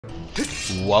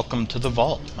Welcome to the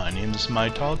vault. My name is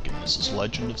Miatog, and this is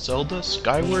Legend of Zelda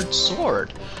Skyward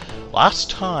Sword.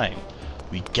 Last time,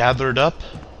 we gathered up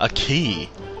a key.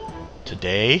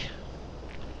 Today,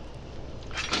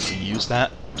 we use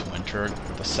that to enter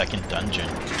the second dungeon.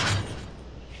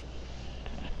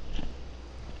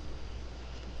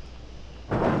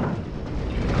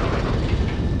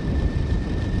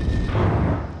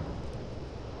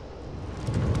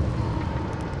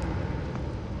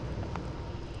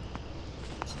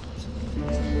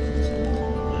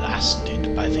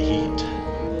 Blasted by the heat.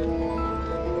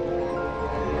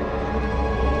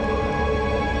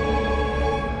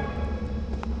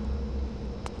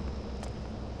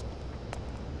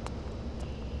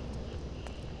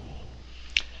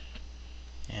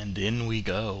 And in we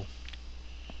go.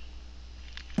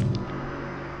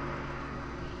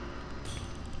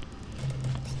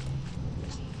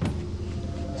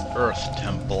 Earth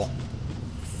Temple.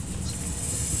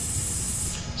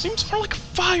 Seems more like a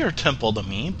fire temple to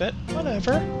me, but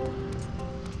whatever.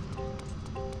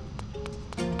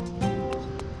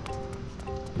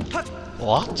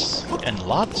 Lots and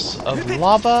lots of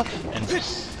lava and...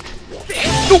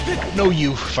 Nope! No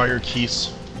you, fire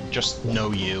keys. Just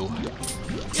no you.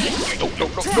 Nope,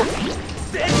 nope, nope, nope.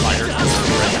 Fire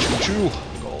choo-choo.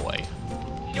 Go away.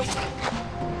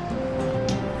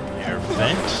 Air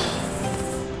vent.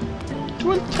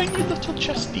 To a tiny little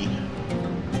chesty.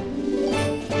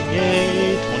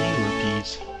 Yay, 20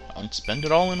 rupees. Don't spend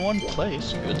it all in one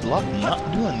place. Good luck not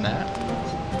doing that.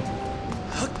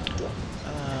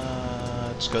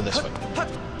 Let's go this way.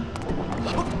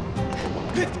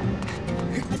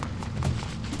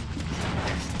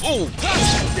 Oh!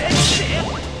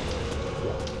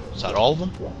 Is that all of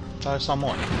them? I thought I saw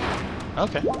more.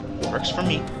 Okay, works for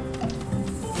me.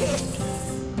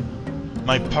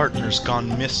 My partner's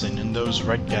gone missing and those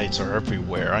red guys are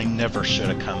everywhere. I never should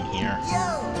have come here.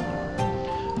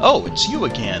 Oh, it's you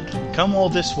again. Come all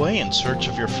this way in search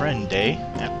of your friend, eh?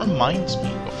 That reminds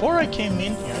me, before I came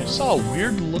in here, I saw a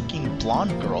weird-looking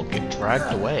blonde girl get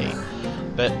dragged away.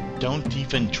 But don't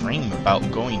even dream about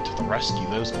going to the rescue.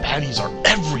 Those baddies are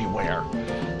everywhere.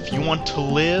 If you want to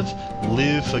live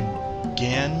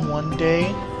again one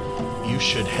day, you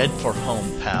should head for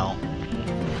home, pal.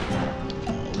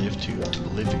 To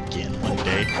live again one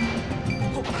day.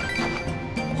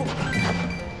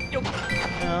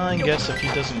 I guess if he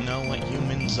doesn't know what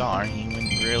humans are, he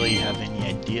wouldn't really have any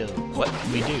idea what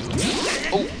we do.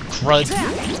 Oh, crud!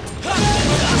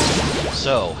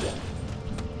 So,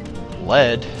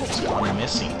 lead has gone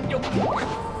missing.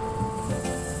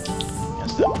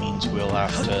 Guess that means we'll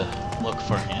have to look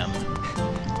for him,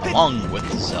 along with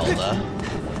Zelda.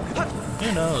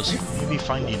 Who knows, maybe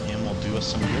finding him will do us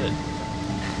some good.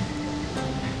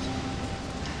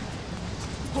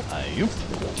 Yoop.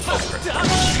 Oh,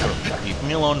 crap. Leave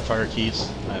me alone, fire keys.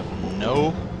 I have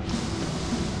no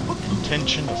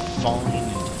intention of falling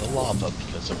into the lava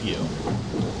because of you.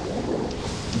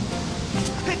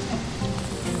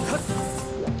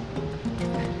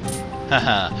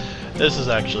 Haha, this is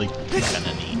actually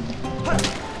kinda neat.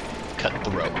 Cut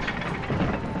the rope.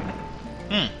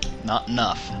 Not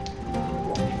enough.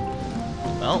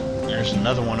 Well, there's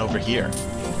another one over here.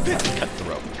 Cut the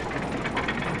rope.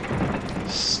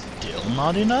 Still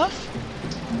not enough?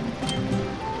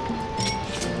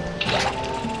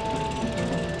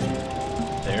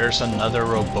 There's another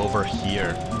rope over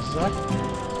here.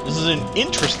 This is an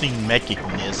interesting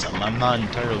mechanism. I'm not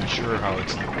entirely sure how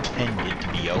it's intended to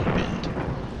be opened.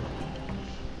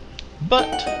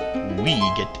 But we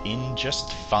get in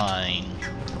just fine.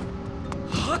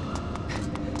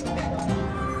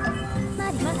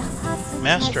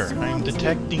 Master, I am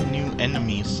detecting new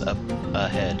enemies up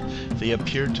ahead. They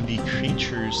appear to be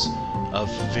creatures of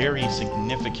very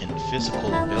significant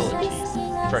physical ability.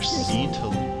 Press Z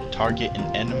to target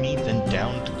an enemy, then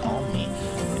down to calm me.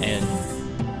 And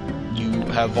you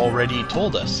have already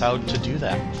told us how to do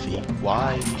that, V.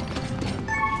 Why?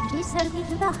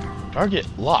 Target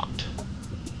locked.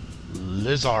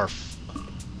 Lizard.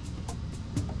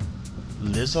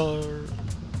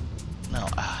 No,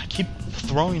 I keep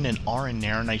throwing an R in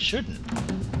there and I shouldn't.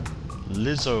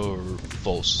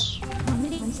 Lizarphos.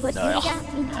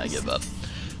 I give up.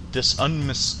 This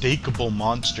unmistakable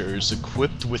monster is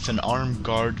equipped with an arm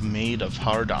guard made of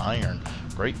hard iron.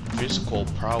 Great physical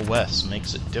prowess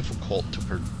makes it difficult to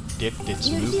predict its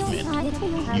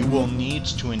movement. You will need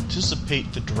to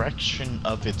anticipate the direction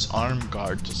of its arm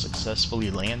guard to successfully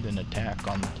land an attack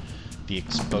on the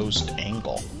exposed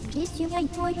angle. You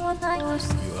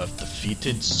have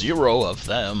defeated 0 of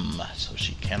them, so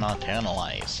she cannot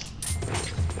analyze.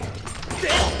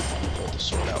 Pull the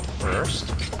sword out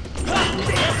first.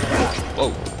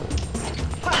 Whoa.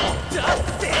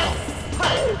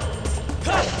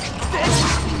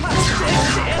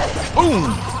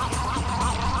 Boom!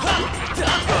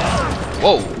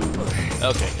 Whoa!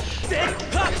 Okay.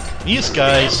 These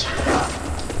guys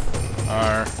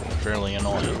are fairly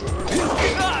annoying.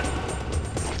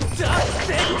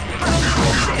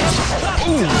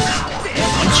 Ooh!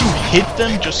 Once you hit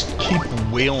them, just keep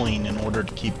wailing in order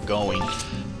to keep going.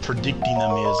 Predicting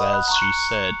them is, as she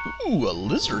said, ooh, a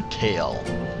lizard tail.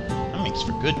 That makes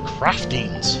for good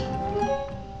craftings.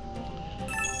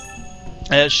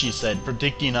 As she said,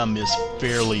 predicting them is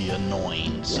fairly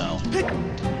annoying, so...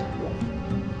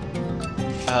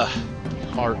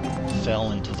 Heart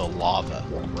fell into the lava,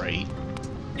 right?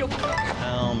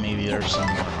 Well, maybe there's some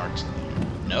more hearts in there.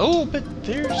 No, but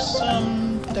there's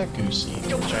some Deku seeds,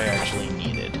 which I actually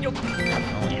needed. I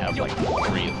only have like 3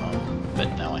 of them, but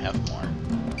now I have more.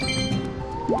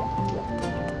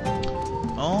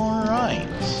 Alright.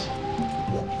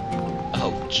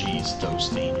 Oh, jeez, those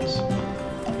things.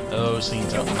 Those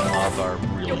things out in the lava are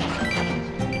really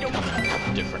annoying. They come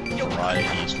in different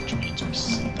varieties, which means we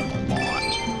see them a lot.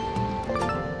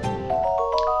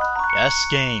 Yes,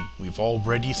 game. We've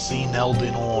already seen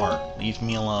Elden Ore. Leave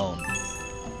me alone.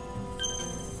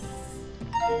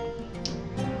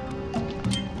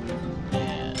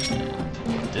 And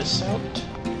put this out.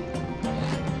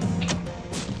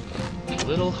 A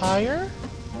little higher.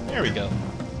 There we go.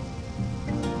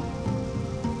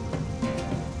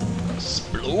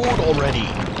 Explode already.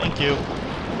 Thank you.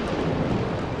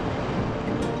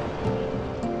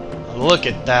 Look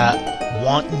at that.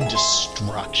 Wanton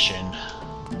destruction.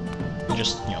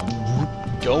 Just, you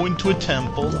know, go into a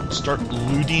temple and start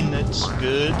looting its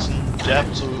goods and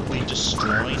absolutely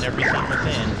destroying everything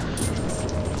within.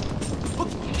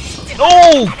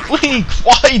 No! Link!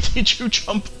 Why did you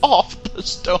jump off the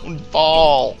stone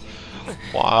fall?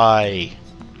 Why?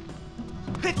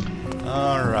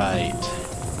 Alright.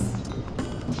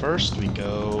 First we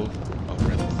go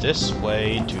over this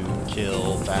way to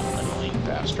kill that annoying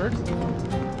bastard.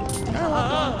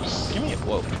 Give me a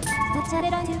whoa.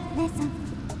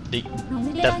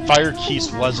 That fire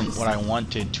keys wasn't what I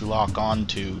wanted to lock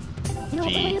onto.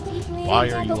 V. Why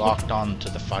are you locked onto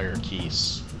the fire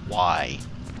keys? Why?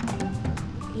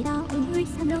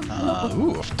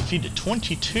 Ooh, I've defeated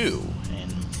 22,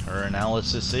 and her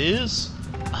analysis is,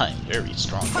 I'm very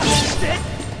strong.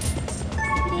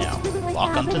 Now,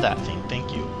 lock onto that thing,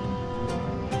 thank you.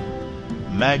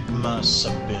 Magma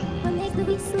Sabim.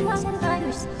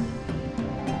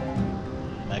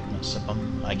 Magma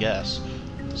Sabim, I guess.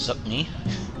 Sup me?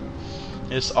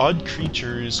 This odd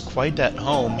creature is quite at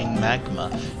home in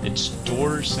magma. It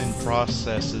stores and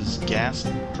processes gas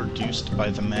produced by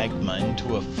the magma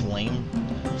into a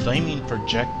flaming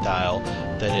projectile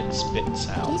that it spits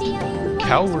out.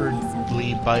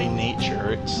 Cowardly by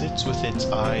nature, it sits with its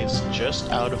eyes just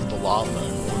out of the lava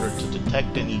in order to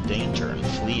detect any danger and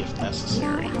flee if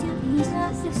necessary.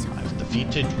 I've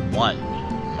defeated 1.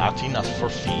 Not enough for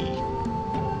Fee.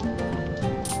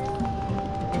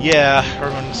 Yeah,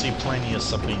 we're going to see plenty of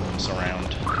Sabines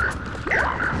around.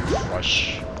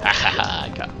 Crush. Haha, I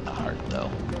got the heart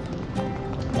though.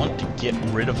 I want to get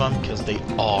rid of them because they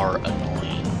are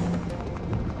annoying.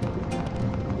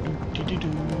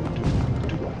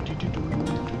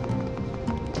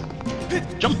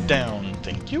 Jump down,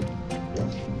 thank you.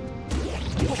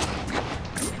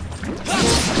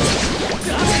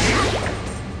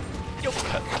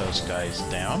 Cut those guys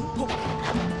down.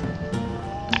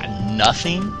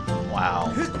 Nothing?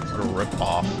 Wow. What a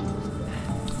rip-off.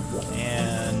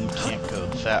 And can't go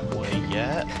that way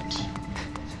yet.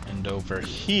 And over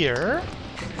here...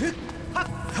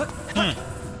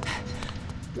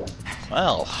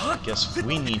 Well, I guess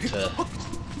we need to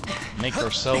make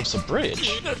ourselves a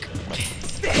bridge.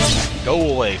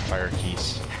 Go away, fire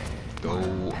keys. Go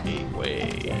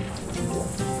away.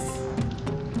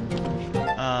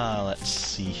 Let's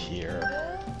see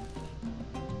here.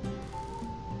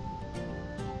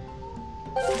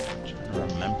 I'm trying to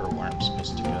remember where I'm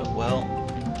supposed to go. Well,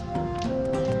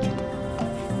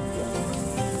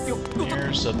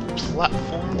 there's a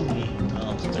platform.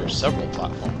 Well, there's several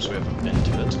platforms we haven't been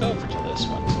to. Let's go over to this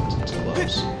one since it's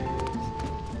close.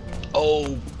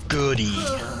 Oh, goody.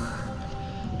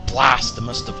 Blast, I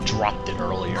must have dropped it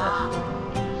earlier.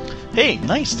 Hey,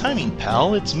 nice timing,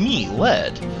 pal. It's me,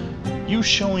 Led. You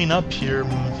showing up here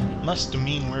must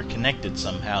mean we're connected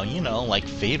somehow, you know, like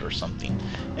fate or something.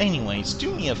 Anyways, do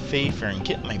me a favor and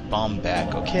get my bomb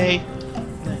back, okay?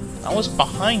 I was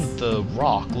behind the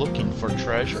rock looking for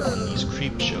treasure when these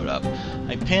creeps showed up.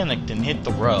 I panicked and hit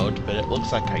the road, but it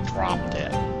looks like I dropped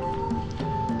it.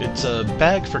 It's a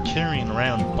bag for carrying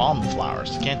around bomb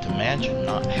flowers. I can't imagine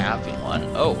not having one.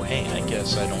 Oh, hey, I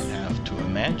guess I don't have to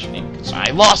imagine it, because I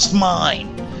lost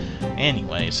mine!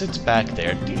 Anyways, it's back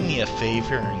there. Do me a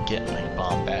favor and get my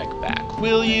bomb bag back,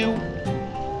 will you?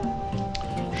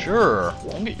 Sure,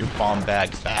 we'll get your bomb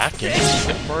bag back and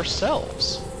keep it for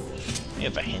ourselves. We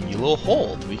have a handy little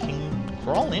hole we can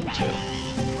crawl into.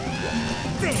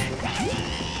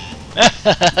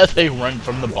 They run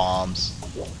from the bombs.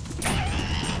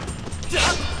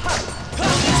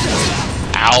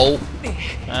 Ow!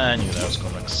 I knew that was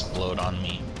going to explode on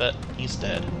me, but he's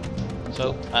dead.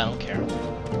 So, I don't care.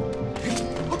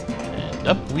 And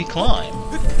up we climb.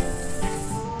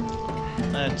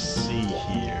 Let's see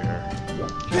here.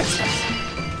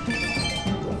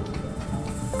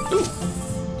 Ooh!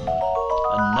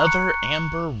 Another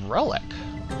amber relic.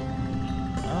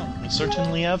 Well, we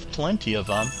certainly have plenty of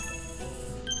them.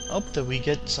 Hope that we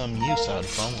get some use out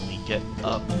of them when we get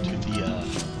up to the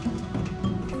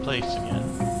place again.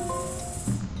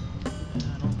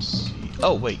 I don't see.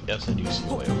 Oh wait, yes, I do see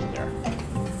a way over there.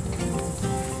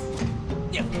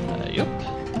 Yep.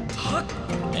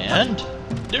 And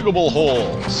diggable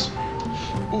holes.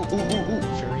 Ooh, ooh, ooh, ooh!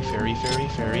 Fairy, fairy, fairy,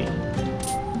 fairy.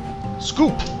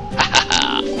 Scoop!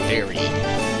 Haha! Fairy.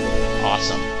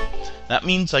 Awesome. That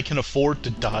means I can afford to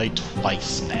die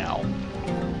twice now.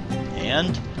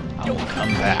 And I will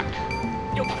come back.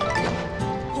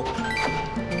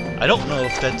 I don't know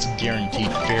if that's a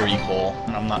guaranteed fairy hole,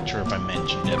 and I'm not sure if I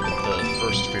mentioned it, but the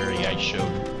first fairy I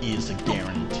showed is a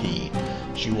guarantee.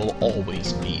 She will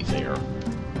always be there.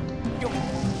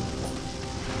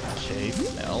 Okay,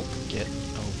 well, get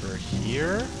over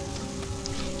here.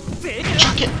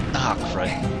 Chuck it! Ah,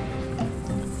 crud.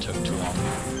 Took too long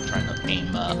trying to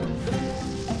aim up.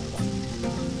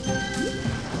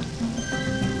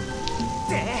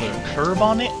 Put a curve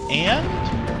on it, and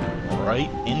right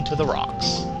into the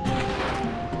rocks.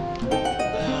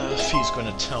 If he's going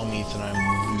to tell me that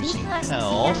I'm losing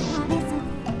health...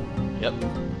 Yep.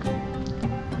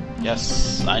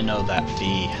 Yes, I know that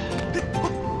fee.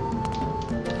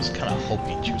 I was kind of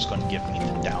hoping she was going to give me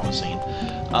the dowsing.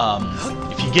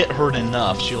 If you get hurt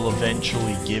enough, she'll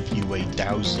eventually give you a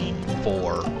dowsing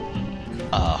for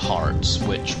hearts,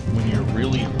 which, when you're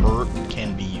really hurt,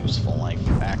 can be useful.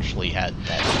 I've actually had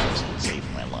that dowsing save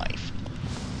my life.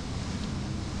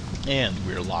 And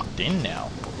we're locked in now.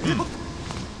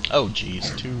 Oh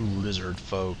geez, two lizard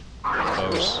foes. I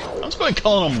was going to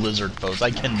call them lizard foes. I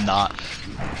cannot.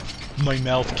 My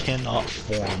mouth cannot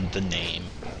form the name.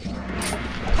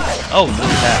 Oh, look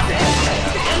at that.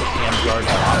 Hand guards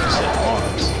on opposite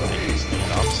arms. They can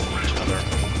stand opposite each other.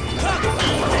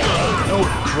 No,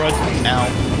 crud. Ow.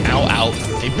 Ow, ow.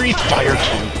 They breathe fire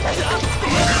too.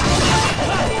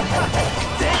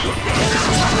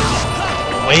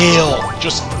 Whale!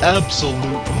 Just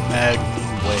absolute magni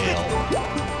whale.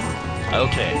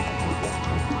 Okay.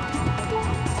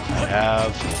 I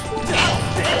have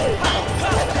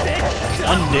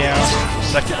one down,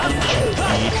 second one should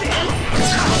be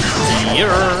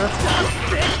here.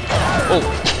 Oh!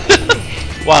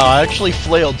 Wow, I actually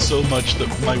flailed so much that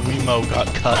my Wiimote got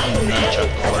cut in the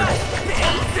nunchuck cord.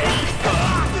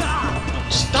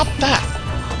 Stop that!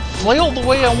 Flail the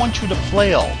way I want you to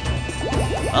flail.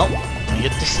 Well, you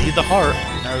get to see the heart,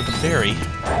 or the fairy.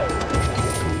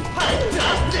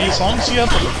 See, as long as you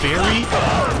have a fairy,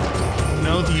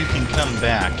 know that you can come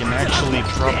back, and actually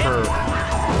proper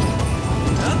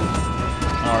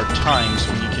are times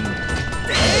when you can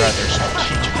rather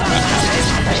strategically use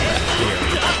that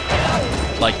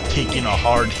fairy. Like taking a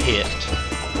hard hit,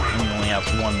 and you only have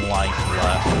one life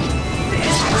left.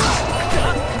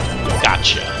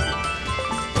 Gotcha!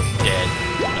 Dead.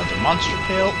 Another monster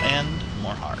tail, and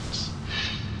more hearts.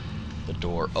 The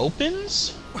door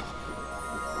opens,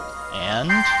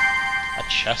 and a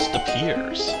chest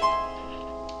appears.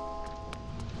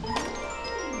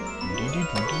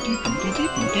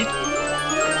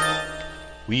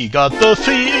 We got the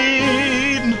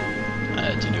theme! I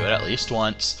had to do it at least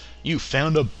once. You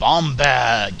found a bomb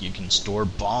bag! You can store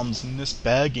bombs in this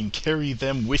bag and carry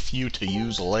them with you to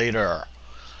use later.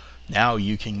 Now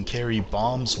you can carry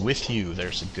bombs with you.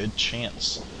 There's a good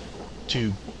chance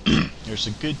to... There's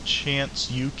a good chance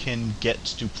you can get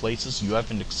to places you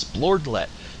haven't explored yet.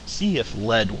 See if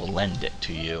lead will lend it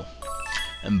to you.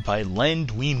 And by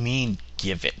lend, we mean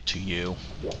give it to you.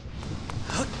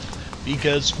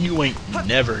 Because you ain't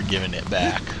never giving it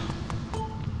back.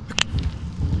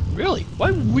 Really? Why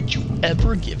would you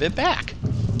ever give it back?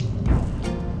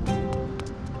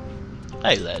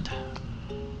 Hey, lead.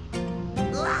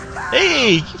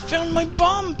 Hey, you found my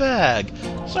bomb bag!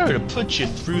 Sorry to put you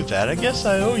through that. I guess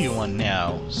I owe you one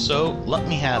now. So, let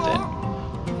me have it.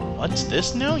 What's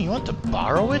this now? You want to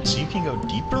borrow it so you can go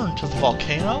deeper into the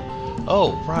volcano?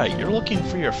 Oh, right, you're looking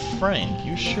for your friend.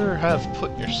 You sure have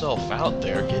put yourself out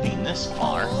there getting this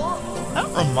far. That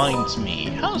reminds me,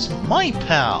 how's my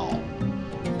pal?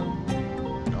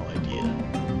 No idea.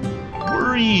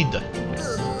 Worried.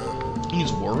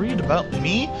 He's worried about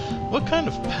me? What kind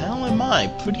of pal am I,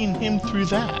 putting him through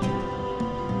that?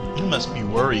 You must be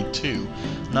worried too,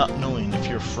 not knowing if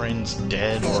your friend's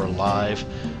dead or alive.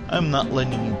 I'm not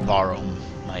letting you borrow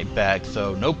my bag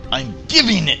though. Nope, I'm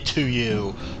giving it to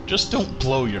you! Just don't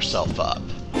blow yourself up.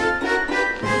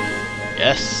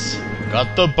 Yes,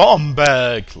 got the bomb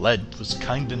bag! Led was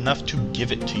kind enough to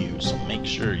give it to you, so make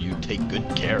sure you take good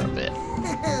care of it.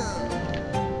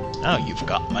 Now you've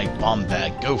got my bomb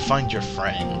bag, go find your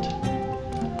friend.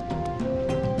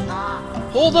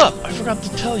 Hold up! I forgot to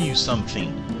tell you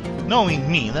something. Knowing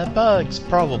me, that bag's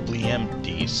probably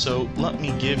empty, so let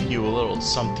me give you a little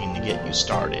something to get you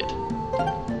started.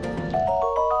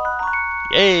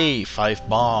 Yay! 5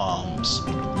 bombs.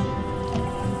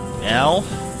 Now,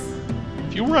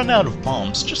 if you run out of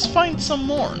bombs, just find some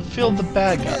more and fill the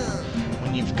bag up.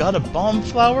 When you've got a bomb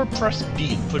flower, press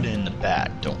B to put it in the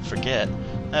bag. Don't forget,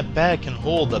 that bag can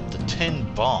hold up to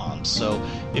 10 bombs, so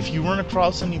if you run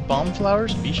across any bomb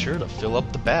flowers, be sure to fill up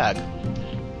the bag.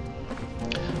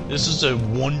 This is a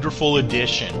wonderful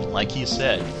addition. Like he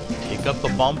said, pick up a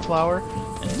bomb flower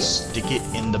and stick it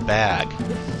in the bag.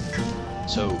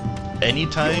 So,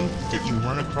 anytime that you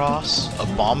run across a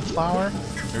bomb flower,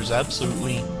 there's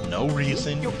absolutely no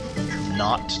reason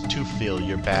not to fill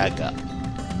your bag up.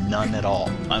 None at all.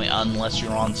 I mean, unless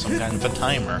you're on some kind of a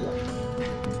timer.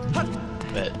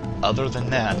 But other than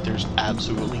that, there's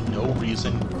absolutely no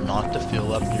reason not to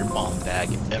fill up your bomb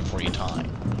bag every time.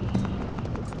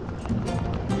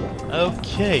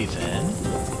 Okay then.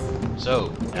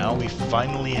 So, now we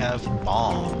finally have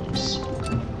bombs.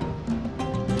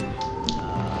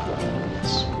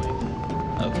 This way then.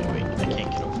 Okay, wait, I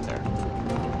can't get over there.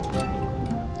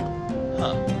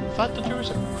 Huh, I thought that there was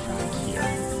a crack here.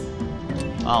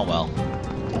 Oh well.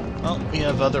 Well, we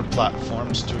have other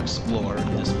platforms to explore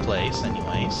in this place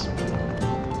anyways.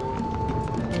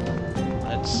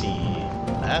 Let's see.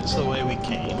 That's the way we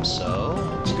came, so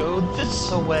let's go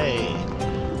this way.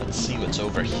 Let's see what's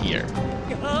over here.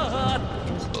 Oh,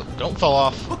 don't fall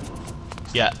off.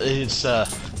 Yeah, it's, oh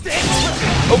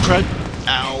crud!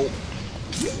 Ow!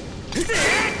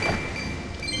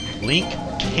 Link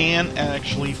can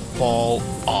actually fall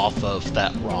off of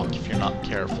that rock if you're not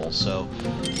careful, so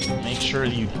make sure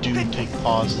you do take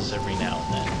pauses every now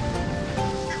and then.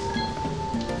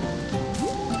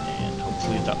 And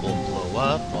hopefully that will blow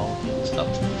up while it's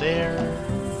up there.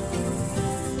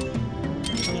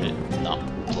 Did it not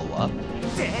blow up?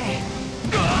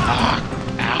 Ah!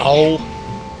 Ow!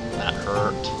 That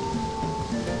hurt.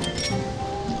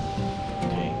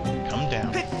 Okay, come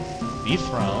down. Be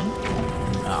thrown.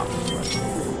 Oh.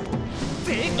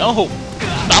 No!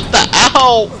 Stop that!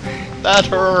 Ow! That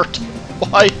hurt!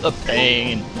 Why the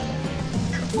pain?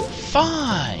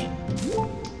 Fine!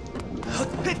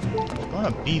 I'm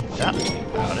gonna be that way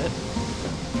about it.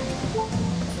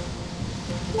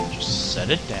 Just set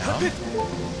it down.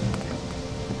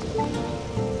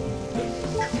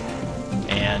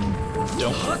 And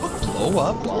don't blow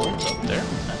up while it's up there.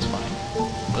 That's fine.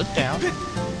 Put it down.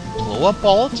 Blow up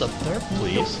while it's up there,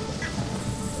 please.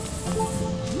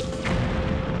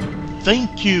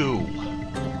 Thank you!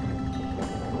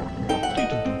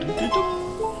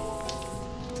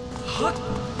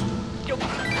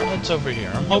 What's over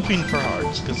here? I'm hoping for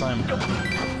hearts, because I'm hurt.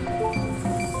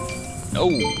 No!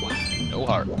 No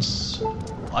hearts.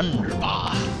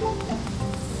 Wonderbar.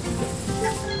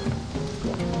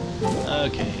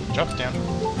 Okay, drop down.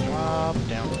 Drop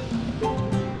down.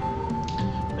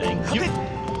 Thank you.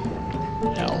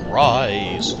 Now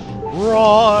rise.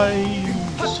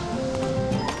 Rise!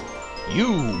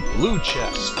 You, blue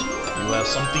chest. You have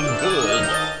something good,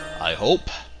 I hope.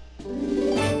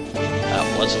 That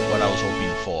wasn't what I was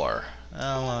hoping for.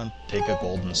 I'll take a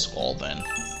golden skull then.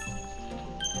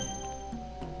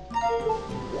 I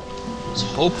was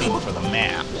hoping for the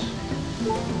map.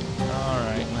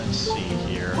 Alright, let's see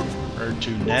here. Where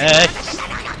to next?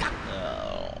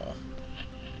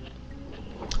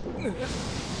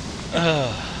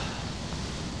 Oh.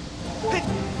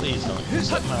 Please don't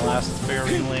use up my last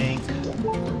fairy link.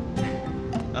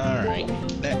 Alright,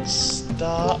 next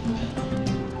stop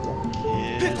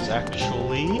is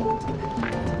actually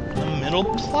the middle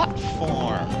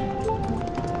platform.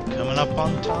 coming up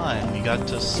on time. We got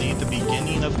to see the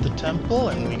beginning of the temple,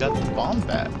 and we got the bomb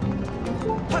bat.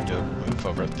 To move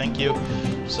over, thank you.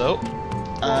 So,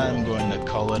 I'm going to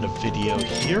call it a video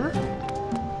here.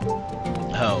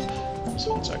 Oh, this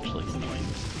one's actually annoying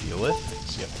to deal with.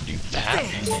 So you have to do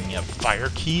that, and then you have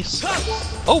fire keys.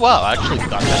 Oh wow, I actually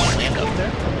got that to land up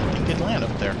there. I didn't think it'd land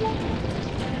up there.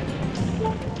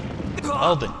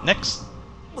 Well then, next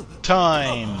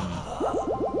time.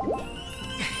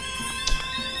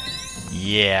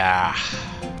 Yeah.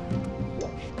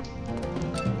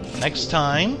 Next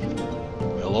time,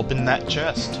 we'll open that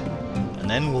chest, and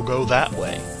then we'll go that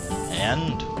way,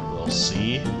 and we'll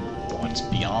see what's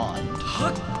beyond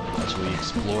as we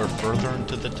explore further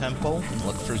into the temple and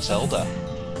look for Zelda.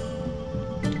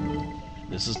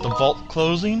 This is the vault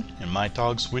closing, and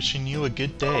Miatog's wishing you a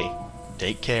good day.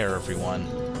 Take care, everyone.